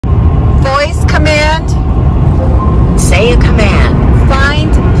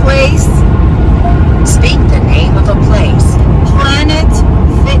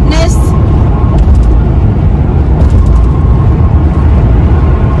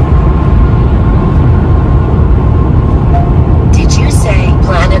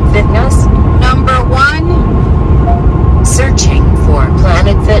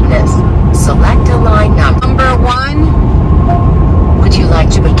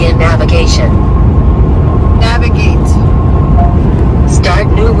Begin navigation. Navigate. Start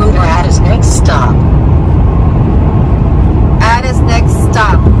new route or at his next stop. At his next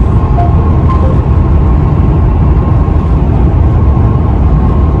stop.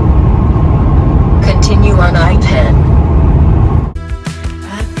 Continue on I-10.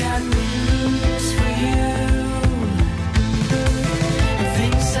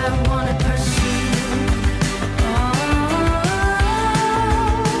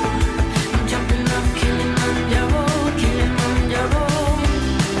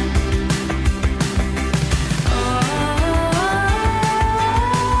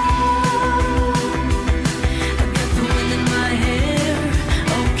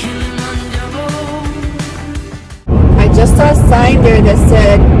 Just saw a sign there that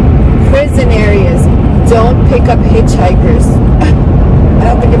said prison areas, don't pick up hitchhikers. I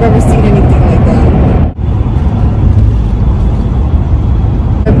don't think I've ever seen anything like that.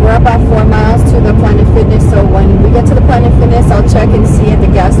 We're about 4 miles to the Planet Fitness, so when we get to the Planet Fitness, I'll check and see in the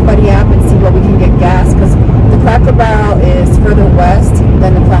Gas Buddy app and see where we can get gas, because the Cracker Barrel is further west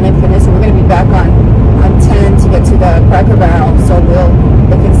than the Planet Fitness, so we're going to be back on 10 to get to the Cracker Barrel, so we'll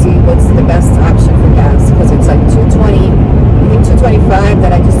look and see what's the best option for gas, because it's like $2.20, I think $2.25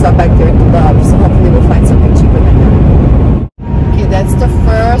 that I just saw back there at the Love, so hopefully we'll find something cheaper than that. Okay, that's the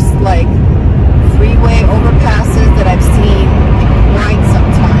first like freeway overpasses that I've seen in quite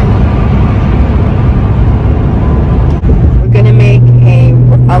some time. We're gonna make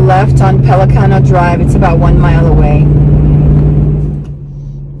a left on Pelicano Drive. It's about 1 mile away.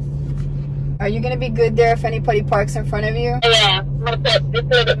 Are you gonna be good there if anybody parks in front of you? Yeah, I'm gonna put just a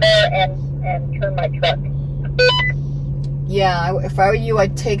little bit more and turn my truck. Yeah, if I were you,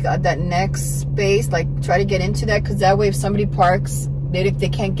 I'd take that next space, like try to get into that, because that way if somebody parks, they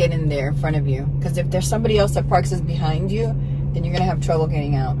can't get in there in front of you. Because if there's somebody else that parks is behind you, then you're gonna have trouble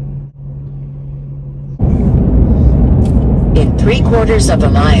getting out. In 3/4 of a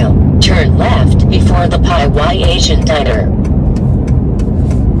mile, turn left before the Pai Wai Asian Diner.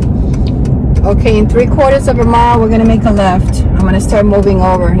 Okay, in 3/4 of a mile, we're gonna make a left. I'm gonna start moving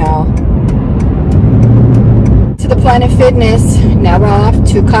over now to the Planet Fitness. Now we're off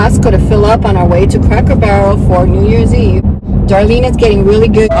to Costco to fill up on our way to Cracker Barrel for New Year's Eve. Darlene is getting really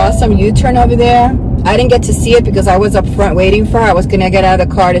good, awesome U-turn over there. I didn't get to see it because I was up front waiting for her. I was gonna get out of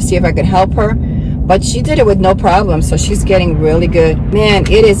the car to see if I could help her, but she did it with no problem, so she's getting really good. Man,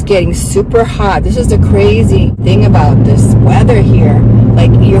 it is getting super hot. This is the crazy thing about this weather here.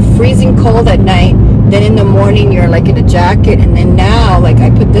 Like, you're freezing cold at night, then in the morning you're like in a jacket, and then now, like, I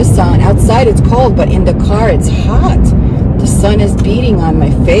put this on. Outside it's cold, but in the car it's hot. The sun is beating on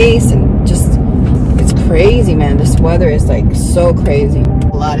my face, and just, it's crazy, man. This weather is like so crazy.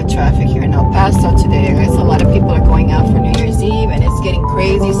 A lot of traffic here in El Paso today. I guess a lot of people are going out for New Year's Eve, and it's getting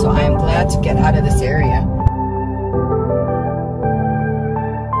crazy, so I am glad to get out of this area.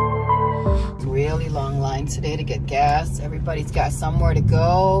 Really long line today to get gas. Everybody's got somewhere to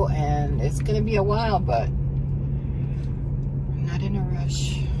go, and it's gonna be a while, but I'm not in a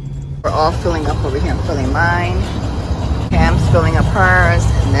rush. We're all filling up over here. I'm filling mine, Cam's filling up hers,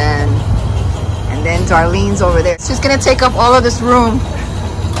 and then Darlene's over there. She's gonna take up all of this room.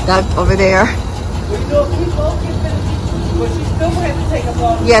 That over there.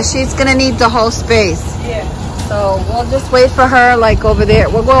 Yeah, she's gonna need the whole space. Yeah. So we'll just wait for her, like over there.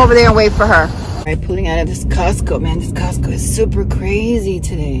 We'll go over there and wait for her. All right, pulling out of this Costco, man. This Costco is super crazy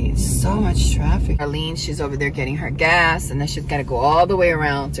today. So much traffic. Arlene, she's over there getting her gas, and then she's got to go all the way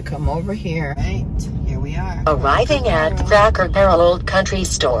around to come over here. Right, here we are. Arriving at Cracker Barrel Old Country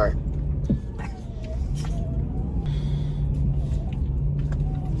Store.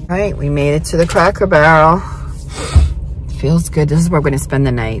 All right, we made it to the Cracker Barrel. Feels good. This is where we're going to spend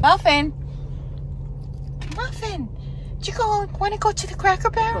the night. Muffin. Do you want to go to the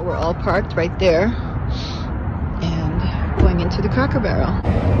Cracker Barrel? We're all parked right there and going into the Cracker Barrel.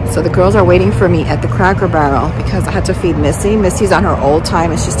 So the girls are waiting for me at the Cracker Barrel because I had to feed Missy. Missy's on her old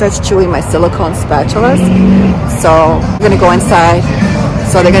time and she starts chewing my silicone spatulas. So I'm going to go inside.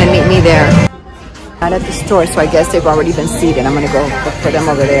 So they're going to meet me there. Not at the store, so I guess they've already been seated. I'm going to go look for them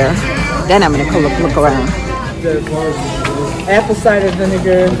over there. Then I'm going to go look around. Apple cider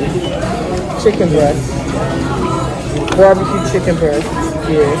vinegar, chicken breast. Barbecue chicken breast.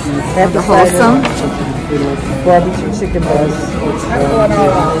 Yeah. The wholesome. Barbecue chicken breast. She's doing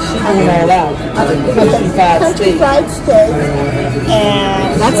all out. Country fried steak.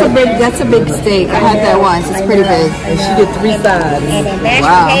 And that's a big steak. I had that once. It's pretty big. And she did 3 sides. And then mashed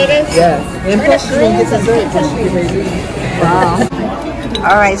potatoes. Yes. And plus she's gonna get some bread when she get ready. Wow.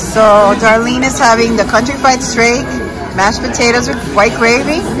 All right, so Darlene is having the country fried steak, mashed potatoes with white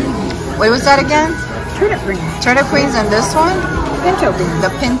gravy. What was that again? Turnip greens. Turnip greens and this one? Pinto beans. The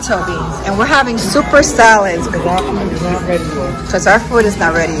pinto beans. And we're having super salads Because our food is not ready yet. because our food is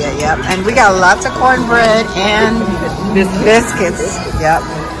not ready yet. Yep. And we got lots of cornbread and biscuits. Yep.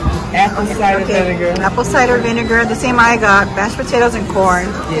 Apple cider vinegar. Apple cider vinegar, the same I got, mashed potatoes and corn.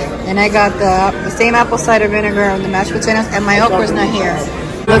 Yeah. And I got the same apple cider vinegar and the mashed potatoes, and my okra's not here.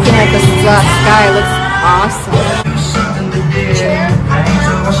 Looking at the sky, it looks awesome.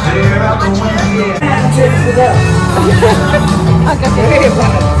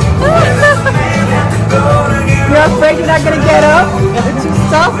 You're afraid you're not gonna get up? It's too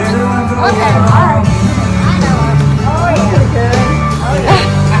stuffed? Okay, alright.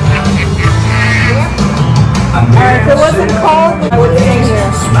 Alright, if it wasn't cold, I would stay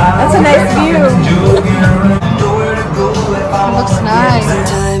here. That's a nice view. It looks nice.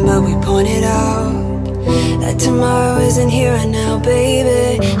 Time, but we pointed out that tomorrow isn't here and now,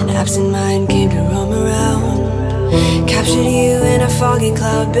 baby. An absent mind came to roam around. Captured you in a foggy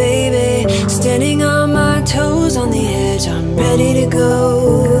cloud, baby. Standing on my toes on the edge, I'm ready to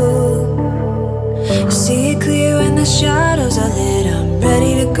go. I see it clear when the shadows are lit, I'm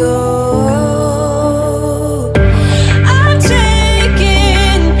ready to go.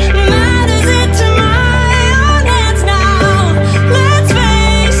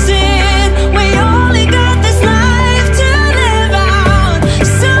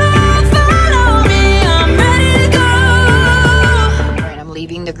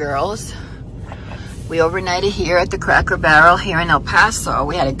 We overnighted here at the Cracker Barrel here in El Paso.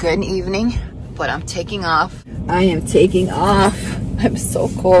 We had a good evening, but I'm taking off. I am taking off. I'm so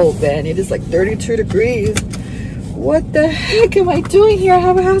cold, man. It is like 32 degrees. What the heck am I doing here? I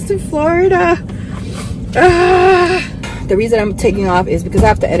have a house in Florida. The reason I'm taking off is because I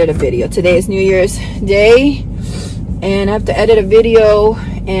have to edit a video. Today is New Year's Day, and I have to edit a video,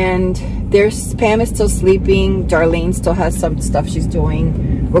 and Pam is still sleeping. Darlene still has some stuff she's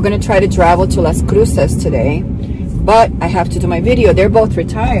doing. We're gonna try to travel to Las Cruces today, but I have to do my video. They're both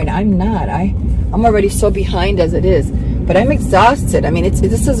retired. I'm not. I'm already so behind as it is, but I'm exhausted. I mean,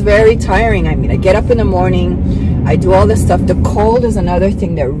 this is very tiring. I mean, I get up in the morning, I do all this stuff. The cold is another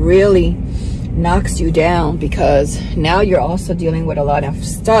thing that really knocks you down, because now you're also dealing with a lot of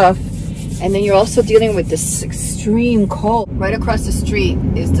stuff, and then you're also dealing with this extreme cold. Right across the street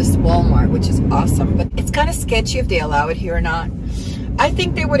is this Walmart, which is awesome, but it's kind of sketchy if they allow it here or not. I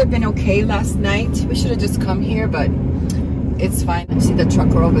think they would have been okay last night. We should have just come here, but it's fine. I see the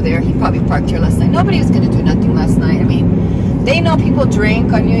trucker over there. He probably parked here last night. Nobody was going to do nothing last night. I mean, they know people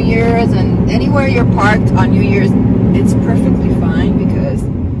drink on New Year's, and anywhere you're parked on New Year's, it's perfectly fine, because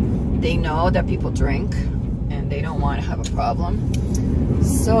they know that people drink and they don't want to have a problem.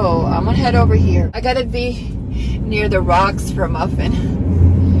 So I'm going to head over here. I got to be near the rocks for a muffin,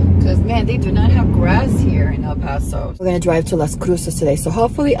 because man, they do not have grass here in El Paso. We're gonna drive to Las Cruces today, so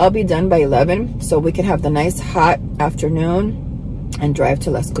hopefully I'll be done by 11, so we can have the nice hot afternoon and drive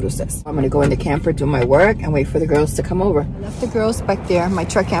to Las Cruces. I'm gonna go in the camper, do my work, and wait for the girls to come over. I left the girls back there. My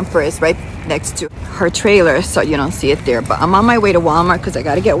truck camper is right next to her trailer, so you don't see it there, but I'm on my way to Walmart because I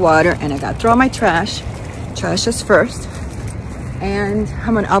gotta get water and I gotta throw my trash. Trash is first, and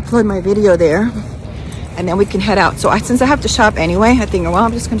I'm gonna upload my video there, and then we can head out. So since I have to shop anyway, I think, well,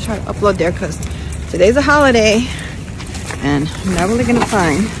 I'm just gonna try to upload there because today's a holiday and I'm not really gonna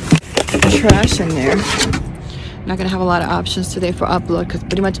find trash in there. I'm not gonna have a lot of options today for upload because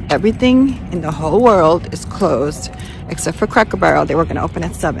pretty much everything in the whole world is closed except for Cracker Barrel. They were gonna open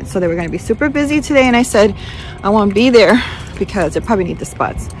at 7, so they were gonna be super busy today, and I said I won't be there because they probably need the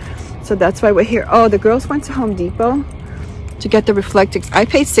spots. So that's why we're here. Oh, the girls went to Home Depot to get the reflectors. I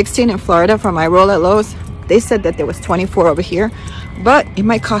paid $16 in Florida for my roll at Lowe's. They said that there was $24 over here, but it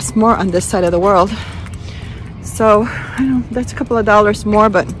might cost more on this side of the world. So I don't know, that's a couple of dollars more,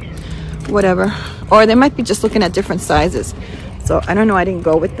 but whatever. Or they might be just looking at different sizes. So I don't know, I didn't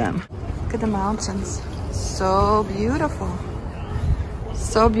go with them. Look at the mountains. So beautiful.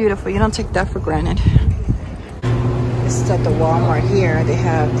 So beautiful. You don't take that for granted. This is at the Walmart here. They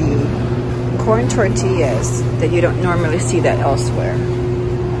have the corn tortillas that you don't normally see that elsewhere.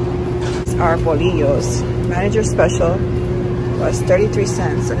 These are bolillos. Manager special was 33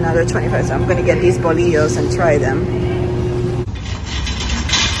 cents, another 25 cents. I'm gonna get these bolillos and try them.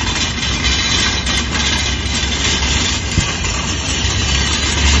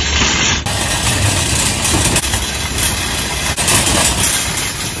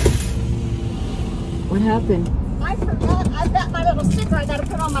 What happened? I forgot. I've got my little sticker I got to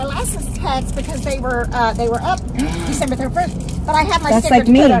put on my license tags because they were up December 31st. But I have my That's sticker like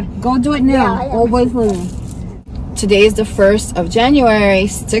to me. put on. Go do it now. Yeah, Always leave. today is the 1st of January.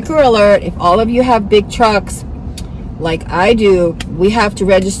 Sticker alert, if all of you have big trucks like I do, we have to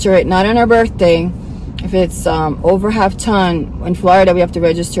register it not on our birthday. If it's over half ton in Florida, we have to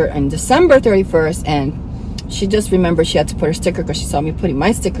register on December 31st. And she just remembered she had to put her sticker because she saw me putting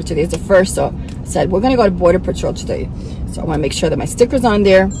my sticker. Today is the 1st, so I said we're gonna go to Border Patrol today, so I want to make sure that my sticker's on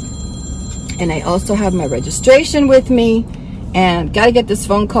there. And I also have my registration with me, and gotta get this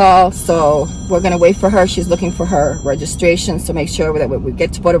phone call, so we're gonna wait for her. She's looking for her registration, so make sure that when we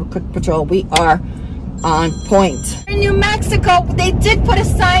get to Border Patrol, we are on point. In New Mexico, they did put a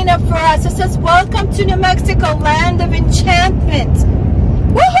sign up for us. It says, "Welcome to New Mexico, land of enchantment."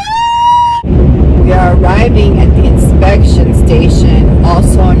 Woohoo! We are arriving at the inspection station,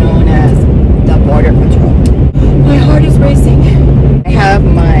 also known as the Border Patrol. My heart is racing. I have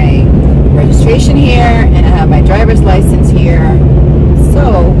my registration here, and I have my driver's license here,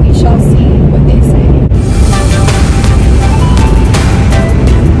 so we shall see what they say.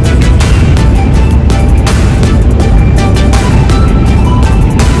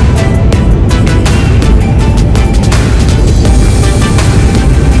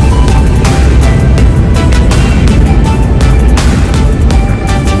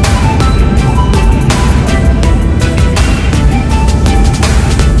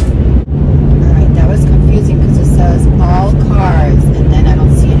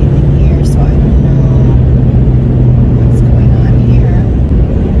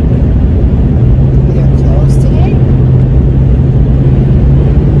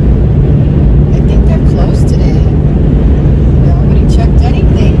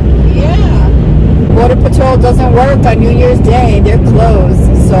 Doesn't work on New Year's Day. They're closed,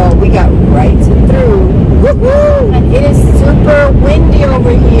 so we got right through. Woohoo! And it is super windy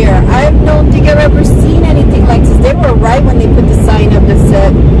over here. I don't think I've ever seen anything like this. They were right when they put the sign up that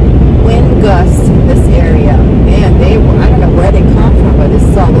said wind gusts in this area. Man, they were, I don't know where they come from, but this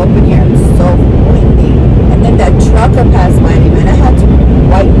is all open here. It's so windy. And then that trucker passed by me, man. I had to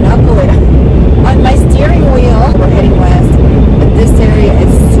white knuckle it on my steering wheel. We're heading west, but this area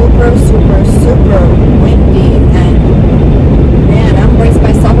is super, super, super windy, and man, I'm bracing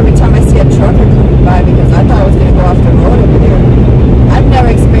myself every time I see a trucker coming by because I thought I was going to go off the road over there. I've never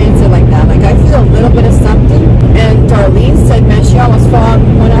experienced it like that. Like, I feel a little bit of something, and Darlene said, man, she almost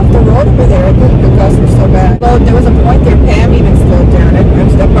went off the road over there. The gusts were so bad. So there was a point there Pam even slowed down.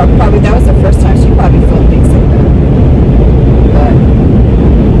 Probably that was the first time she probably felt things like that. But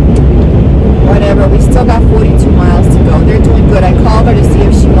whatever, we still got 42 miles to go. They're doing good. I called her to see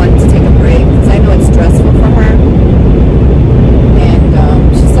if she wanted to take a break because I know it's stressful for her, and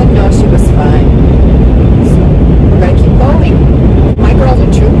she said no, she was fine. So we're gonna keep going. My girls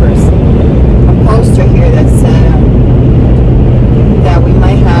are troopers. A poster here that said that we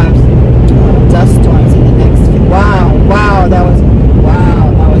might have dust storms in the next. Wow, that was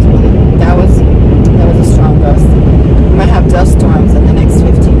a strong gust. We might have dust storms in the next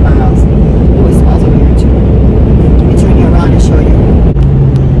 15 miles. Oh, it smells over here too. Let me turn you around and show you.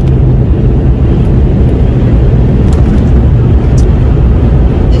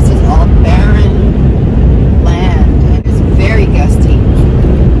 This is all barren land. It's very gusty.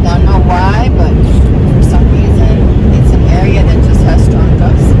 Don't know why, but for some reason it's an area that just has strong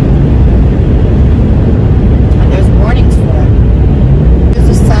gusts. And there's warnings for it. There's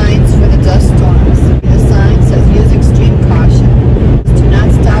the signs for the dust storms. The sign says use extreme caution. Do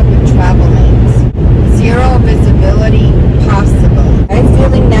not stop in travel lanes. Zero visibility possible. I'm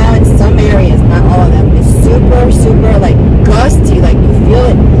feeling now in some areas, not all of them, it's super, super like gusty, like you feel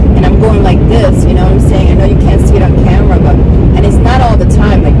it, and I'm going like this, you know what I'm saying? I know you can't see it on camera, but, and it's not all the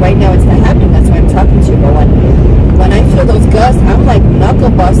time, like right now it's not happening, that's why I'm talking to you, but when I feel those gusts, I'm like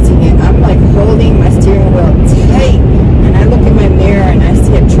knuckle busting it, I'm like holding my steering wheel tight, and I look in my mirror and I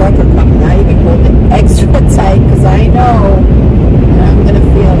see a trucker coming, I even hold it extra tight, because I know that I'm gonna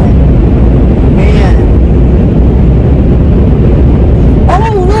feel it. Man.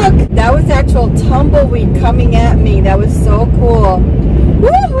 Oh, look! That was actual tumbleweed coming at me. That was so cool.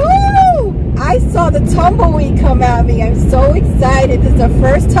 Woohoo! I saw the tumbleweed come at me. I'm so excited. This is the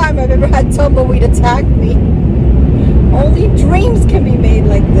first time I've ever had tumbleweed attack me. Only dreams can be made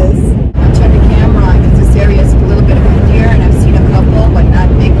like this. I'll turn the camera on because this area is a little bit windier, and I've seen a couple, but not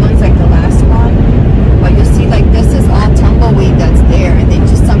big ones like the last one. But you'll see, like, this is all tumbleweed that's there, and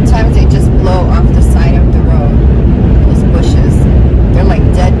sometimes they just blow off the side of the road. Those bushes, they're like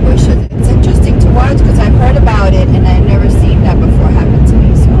dead bushes. It's interesting to watch because I've heard about it and I've never seen that before happen to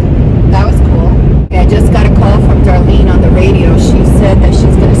me, so that was cool. I just got a call from Darlene on the radio. She said that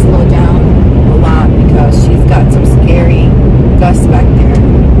she's going to slow down a lot because she's got some scary gusts back there.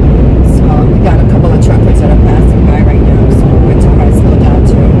 So we got a couple of truckers that are passing by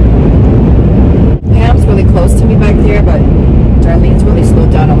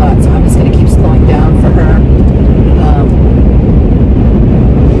down a lot, so I'm just going to keep slowing down for her.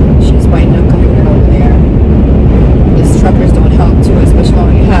 She's white knuckling it over there. These truckers don't help too, especially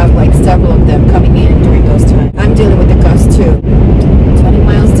when you have like several of them coming in during those times. I'm dealing with the gusts too. 20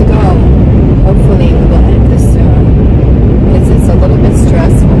 miles to go. Hopefully we will end this soon. It's a little bit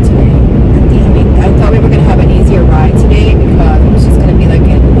stressful today. I thought we were going to have an easier ride today because it was just going to be like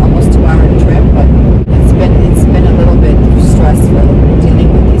an almost 2-hour trip, but it's been a little bit stressful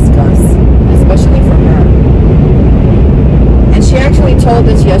dealing with these gusts, especially for her. And she actually told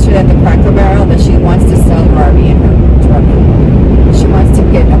us yesterday at the Cracker Barrel that she wants to sell her RV in her truck. She wants to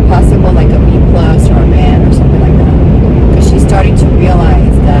get a possible like a B+ or a van or something like that, because she's starting to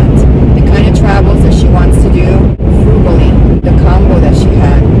realize that the kind of travels that she wants to do frugally, the combo that she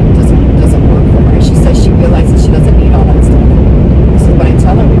had doesn't work for her. She says she realizes she doesn't need all that stuff. This is what I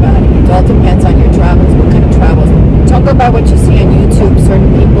tell everybody. It all depends on your travels, what kind of travels. Talk about what you see on YouTube,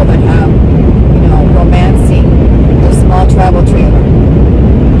 certain people that have, you know, romancing the small travel trailer.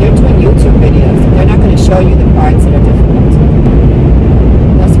 They're doing YouTube videos. They're not going to show you the parts that are difficult.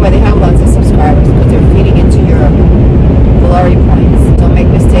 That's why they have lots of subscribers, because they're feeding into your glory points. Don't make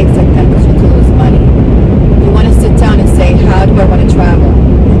mistakes like that, because you can lose money. You want to sit down and say, how do I want to travel?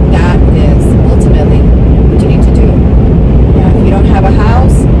 And that is ultimately what you need to do. Now, if you don't have a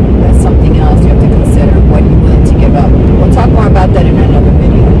house, that's something else you have to consider. What you're willing to give up. We'll talk more about that in another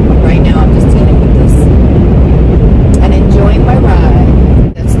video. But right now, I'm just dealing with this and enjoying my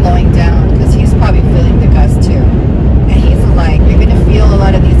ride. That's slowing down, because he's probably feeling the gust too. And he's like, you're gonna feel a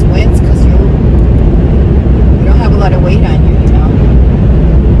lot of these winds because you don't have a lot of weight on you, you know.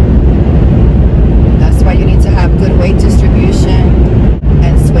 That's why you need to have good weight distribution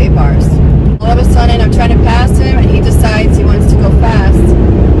and sway bars. All of a sudden, I'm trying to pass him, and he decides he wants to go fast.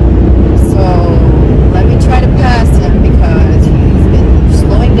 So let me try to pass him, because he's been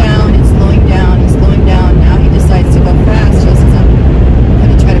slowing down and slowing down and slowing down. Now he decides to go fast just as I'm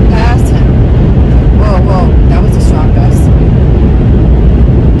going to try to pass him. Whoa, whoa, that was a strong gust.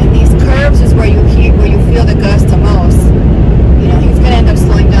 And these curves is where you feel the gust the most. You know, he's going to end up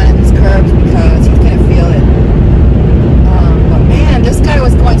slowing down in these curves because he's going to feel it. But man, this guy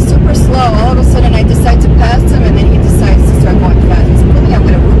was going super slow. All of a sudden I decide to pass him, and then he decides to start going fast. He's pulling up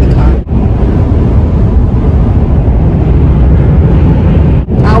with a Rubicon.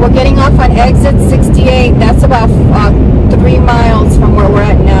 We're getting off on exit 68. That's about 3 miles from where we're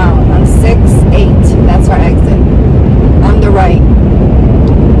at now. On 6-8. That's our exit. On the right.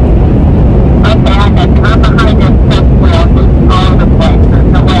 I'm behind that fifth wheel with all the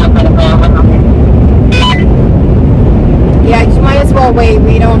places. The way I'm going to go when I'm in. Yeah, you might as well wait.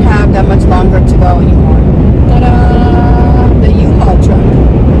 We don't have that much longer to go anymore. Ta-da! The U-Haul truck.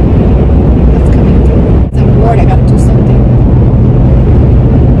 That's coming through. I'm bored. I gotta do something.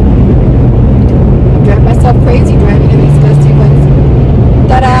 I drive myself crazy driving in these gusty winds.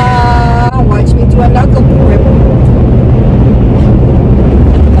 Ta-da! Watch me do a knuckle grip.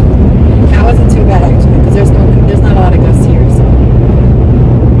 That wasn't too bad actually, because there's not a lot of gusts here. So,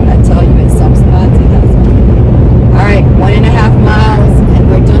 but I tell you, in some spots it has. All right, 1.5 miles, and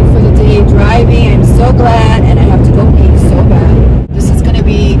we're done for the day driving. I'm so glad, and I have to go pee so bad. This is going to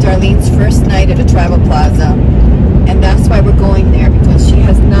be Darlene's first night at a travel plaza, and that's why we're going there, because she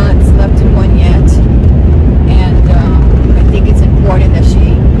has not slept in one yet, and I think it's important that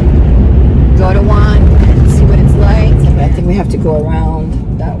she go to one and see what it's like. I think we have to go around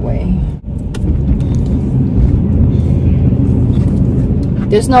that way.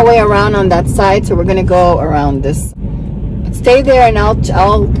 There's no way around on that side, so we're gonna go around this. Stay there, and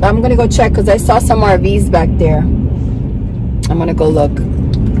I'm gonna go check, because I saw some RVs back there. I'm gonna go look.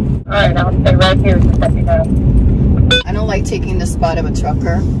 Alright, I'll stay right here just let me know. I don't like taking the spot of a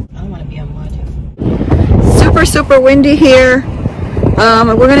trucker. I don't want to be on mud. Super windy here.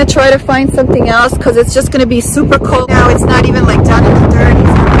 We're gonna try to find something else, because it's just gonna be super cold now. It's not even like down in the 30s.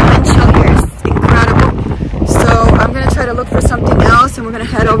 Wind chill here is incredible. So I'm gonna try to look for something else, and we're gonna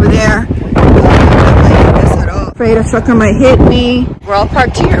head over there. Afraid a trucker might hit me. We're all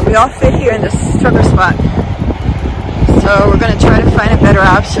parked here. We all fit here in this trucker spot. So we're gonna try to find a better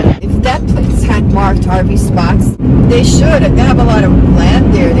option. If that place had marked RV spots, they should. They have a lot of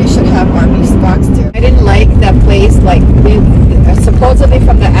land there. They should have RV spots there. I didn't like that place. Like, supposedly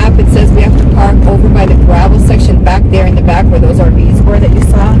from the app, it says we have to park over by the gravel section back there in the back where those RVs were that you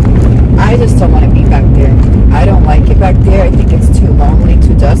saw. I just don't want to be back there. I don't like it back there. I think it's too lonely,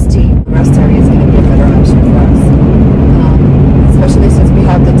 too dusty. The rest area is going to be a better option for us. Especially since we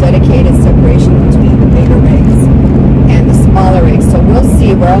have the dedicated separation between the bigger rigs and the smaller rigs. So we'll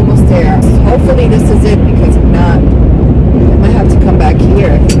see. We're almost there. Hopefully this is it, because if not, we might have to come back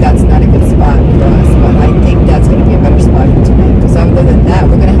here if that's not a good spot for us. But I think that's going to be a better spot for tonight. Because other than that,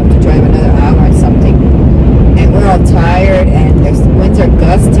 we're going to have to drive another hour or something. And we're all tired, and the winds are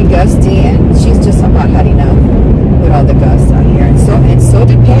gusty, and she's just about had enough with all the gusts out here. And so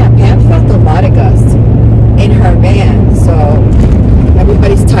did Pam. Pam felt a lot of gusts in her van. So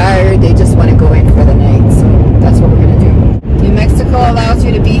everybody's tired. They just want to go in for the night. So that's what we're going to do. New Mexico allows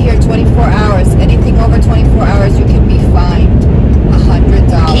you to be here 24 hours. Anything over 24 hours, you can be fined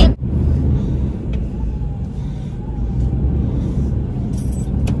 $100.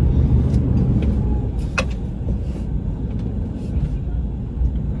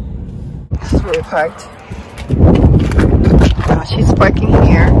 This is where we parked. She's parking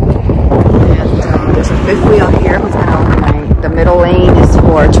here. And there's a fifth wheel here who's going to overnight. The middle lane is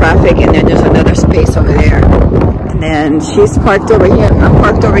for traffic, and then there's another space over there. And then she's parked over here. I'm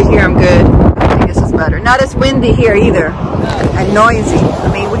parked over here. I'm good. I think this is better. Not as windy here either. And noisy.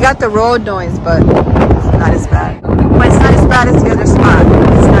 I mean, we got the road noise, but it's not as bad. But it's not as bad as the other spot.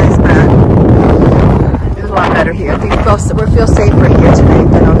 It's not as bad. It's a lot better here. I think we feel safer here tonight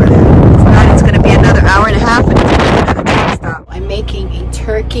than over there. If not, it's going to be another hour and a half, and it's going to be another train stop. I'm making a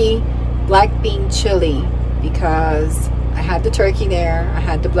turkey black bean chili because I had the turkey there, I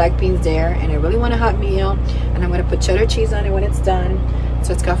had the black beans there, and I really want a hot meal. And I'm going to put cheddar cheese on it when it's done.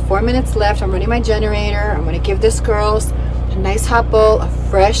 So it's got 4 minutes left. I'm running my generator. I'm going to give this girls a nice hot bowl of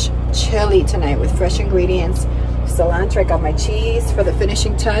fresh chili tonight with fresh ingredients. Cilantro, I got my cheese for the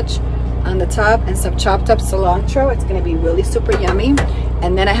finishing touch on the top, and some chopped up cilantro. It's going to be really super yummy.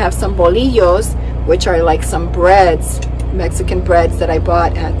 And then I have some bolillos, which are like some breads, Mexican breads that I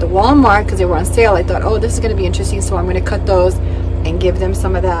bought at the Walmart because they were on sale. I thought, oh, this is going to be interesting, so I'm going to cut those and give them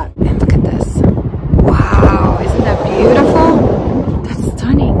some of that. And look at this. Wow, isn't that beautiful? That's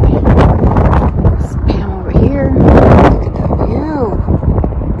stunning. Spam over here. Look at that view.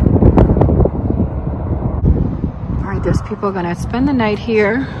 All right, there's people going to spend the night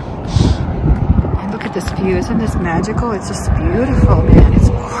here. And look at this view. Isn't this magical? It's just beautiful, man. It's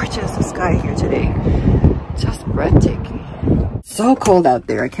gorgeous, the sky here today. Just breathtaking. So cold out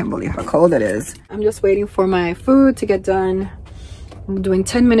there. I can't believe how cold it is. I'm just waiting for my food to get done. I'm doing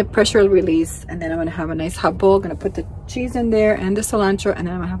 10-minute pressure release, and then I'm gonna have a nice hot bowl. Gonna put the cheese in there and the cilantro, and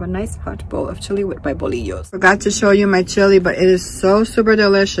then I'm gonna have a nice hot bowl of chili with my bolillos. Forgot to show you my chili, but it is so super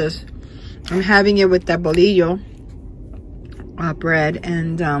delicious. I'm having it with that bolillo bread,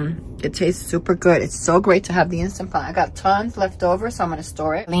 and it tastes super good. It's so great to have the Instant Pot. I got tons left over, so I'm going to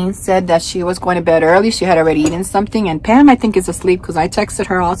store it. Lene said that she was going to bed early. She had already eaten something. And Pam, I think, is asleep because I texted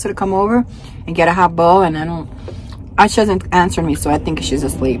her also to come over and get a hot bowl. And she hasn't answered me, so I think she's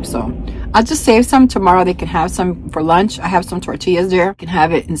asleep. So I'll just save some. Tomorrow they can have some for lunch. I have some tortillas there. You can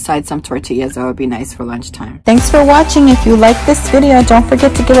have it inside some tortillas. That would be nice for lunchtime. Thanks for watching. If you like this video, don't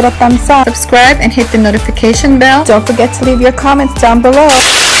forget to give it a thumbs up. Subscribe and hit the notification bell. Don't forget to leave your comments down below.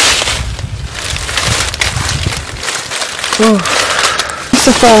 Oh, I'm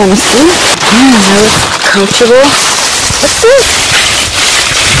so falling asleep. That was comfortable. What's this?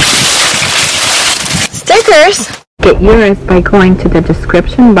 Stickers. Get yours by going to the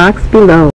description box below.